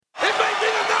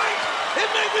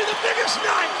Nigga's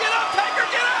not. Get up, Taker,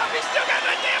 get up. He's still got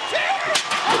that damn chair.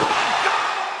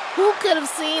 Oh, Who could have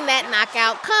seen that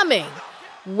knockout coming?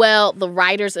 Well, the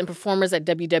writers and performers at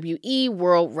WWE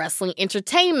World Wrestling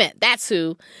Entertainment. That's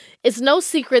who. It's no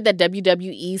secret that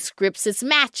WWE scripts its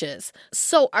matches.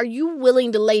 So are you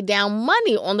willing to lay down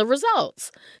money on the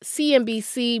results?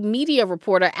 CNBC media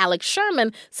reporter Alex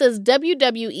Sherman says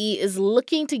WWE is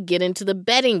looking to get into the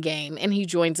betting game, and he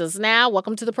joins us now.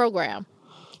 Welcome to the program.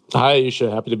 Hi, Ayesha.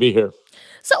 Happy to be here.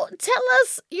 So tell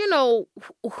us,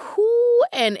 who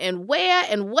and where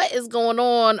and what is going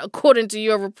on, according to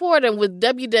your reporting, with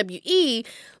WWE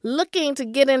looking to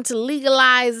get into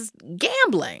legalized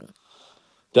gambling.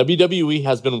 WWE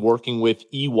has been working with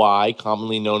EY,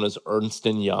 commonly known as Ernst &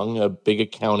 Young, a big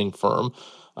accounting firm,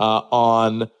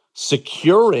 on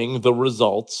securing the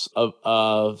results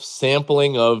of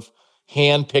sampling of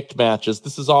hand-picked matches.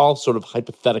 This is all sort of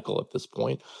hypothetical at this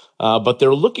point. But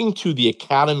they're looking to the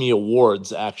Academy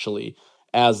Awards, actually,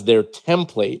 as their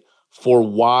template for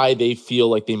why they feel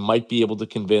like they might be able to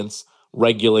convince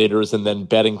regulators and then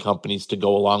betting companies to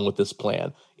go along with this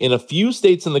plan. In a few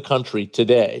states in the country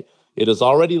today, it is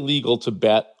already legal to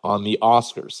bet on the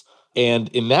Oscars. And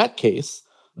in that case,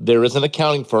 there is an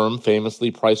accounting firm, famously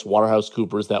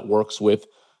PricewaterhouseCoopers, that works with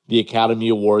the Academy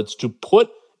Awards to put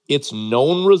its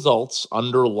known results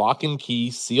under lock and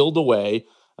key, sealed away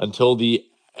until the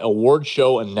award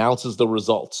show announces the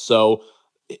results. So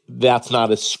that's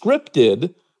not a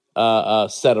scripted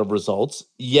set of results,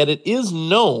 yet it is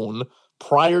known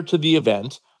prior to the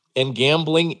event, and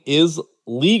gambling is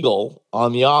legal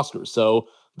on the Oscars. So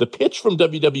the pitch from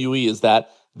WWE is that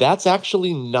that's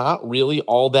actually not really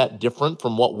all that different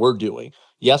from what we're doing.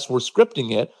 Yes, we're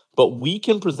scripting it, but we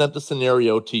can present the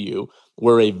scenario to you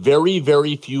where a very,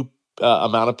 very few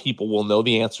amount of people will know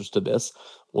the answers to this.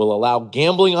 We'll allow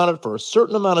gambling on it for a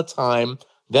certain amount of time.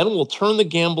 Then we'll turn the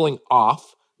gambling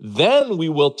off. Then we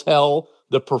will tell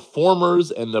the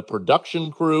performers and the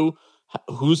production crew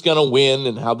who's going to win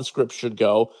and how the script should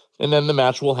go. And then the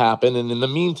match will happen. And in the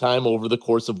meantime, over the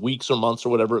course of weeks or months or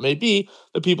whatever it may be,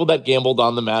 the people that gambled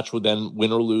on the match would then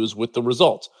win or lose with the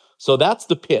results. So that's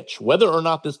the pitch. Whether or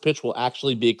not this pitch will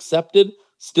actually be accepted,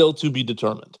 still to be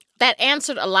determined. That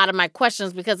answered a lot of my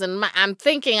questions, because I'm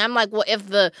like, well, if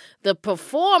the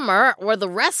performer or the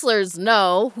wrestlers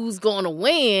know who's going to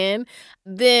win,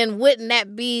 then wouldn't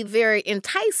that be very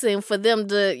enticing for them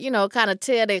to, kind of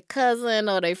tell their cousin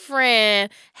or their friend,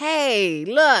 hey,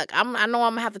 look, I know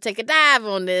I'm going to have to take a dive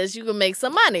on this. You can make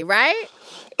some money, right?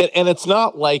 And it's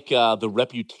not like the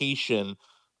reputation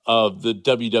of the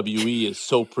WWE is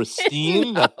so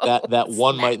pristine that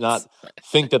one might not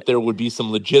think that there would be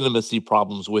some legitimacy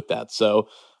problems with that. So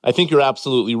I think you're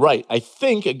absolutely right. I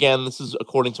think, again, this is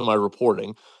according to my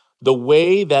reporting, the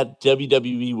way that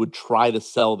WWE would try to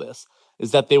sell this is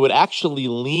that they would actually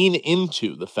lean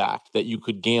into the fact that you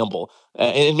could gamble.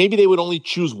 And maybe they would only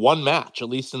choose one match, at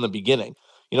least in the beginning.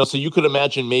 So you could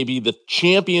imagine maybe the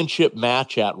championship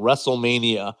match at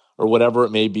WrestleMania or whatever it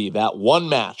may be, that one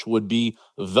match would be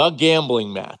the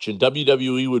gambling match. And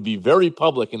WWE would be very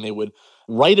public, and they would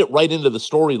write it right into the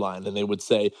storyline. And they would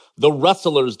say, the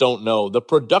wrestlers don't know, the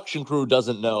production crew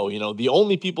doesn't know. The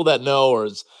only people that know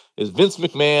is Vince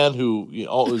McMahon, who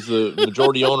is the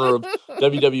majority owner of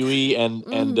WWE,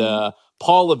 and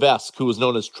Paul Levesque, who is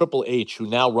known as Triple H, who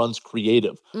now runs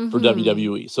creative for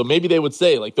WWE. So maybe they would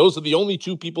say, like, those are the only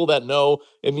two people that know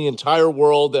in the entire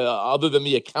world, other than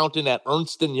the accountant at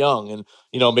Ernst & Young. And,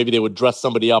 maybe they would dress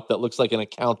somebody up that looks like an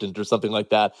accountant or something like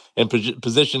that and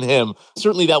position him.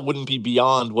 Certainly that wouldn't be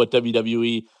beyond what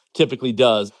WWE typically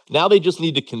does. Now they just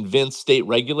need to convince state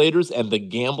regulators and the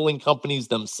gambling companies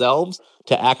themselves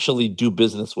to actually do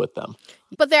business with them.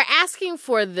 But they're asking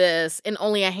for this in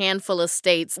only a handful of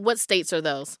states. What states are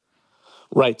those?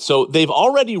 Right. So they've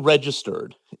already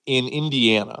registered in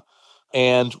Indiana.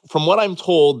 And from what I'm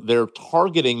told, they're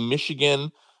targeting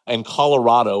Michigan and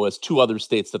Colorado as two other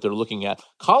states that they're looking at.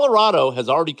 Colorado has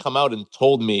already come out and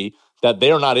told me that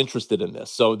they are not interested in this.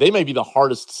 So they may be the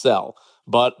hardest sell.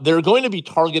 But they're going to be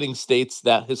targeting states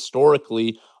that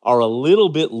historically are a little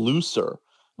bit looser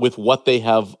with what they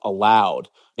have allowed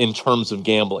in terms of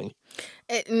gambling.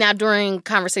 Now, during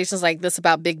conversations like this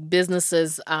about big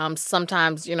businesses,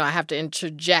 sometimes, I have to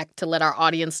interject to let our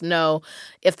audience know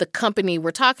if the company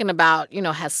we're talking about,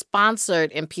 has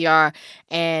sponsored NPR.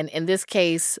 And in this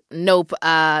case, nope,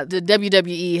 the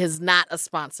WWE is not a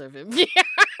sponsor of NPR.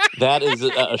 That is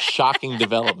a shocking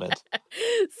development.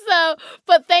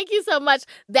 But thank you so much.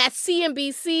 That's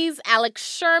CNBC's Alex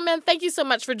Sherman. Thank you so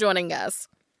much for joining us.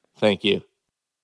 Thank you.